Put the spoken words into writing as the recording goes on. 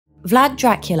Vlad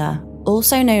Dracula,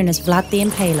 also known as Vlad the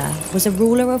Impaler, was a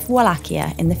ruler of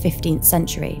Wallachia in the 15th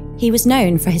century. He was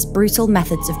known for his brutal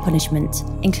methods of punishment,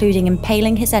 including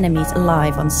impaling his enemies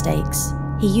alive on stakes.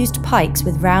 He used pikes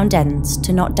with round ends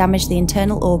to not damage the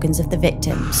internal organs of the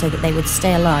victim so that they would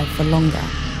stay alive for longer.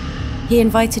 He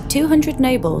invited 200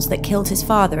 nobles that killed his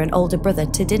father and older brother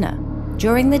to dinner.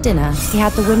 During the dinner, he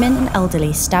had the women and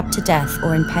elderly stabbed to death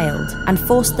or impaled, and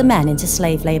forced the men into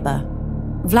slave labour.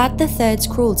 Vlad III's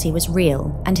cruelty was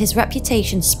real, and his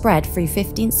reputation spread through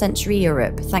 15th century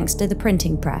Europe thanks to the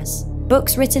printing press.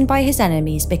 Books written by his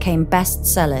enemies became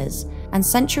bestsellers, and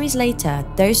centuries later,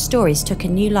 those stories took a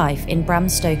new life in Bram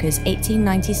Stoker's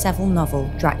 1897 novel,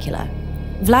 Dracula.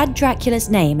 Vlad Dracula's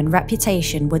name and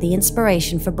reputation were the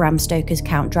inspiration for Bram Stoker's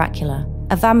Count Dracula,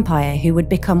 a vampire who would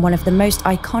become one of the most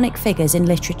iconic figures in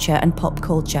literature and pop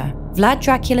culture. Vlad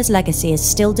Dracula's legacy is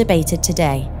still debated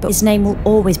today, but his name will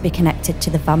always be connected to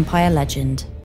the vampire legend.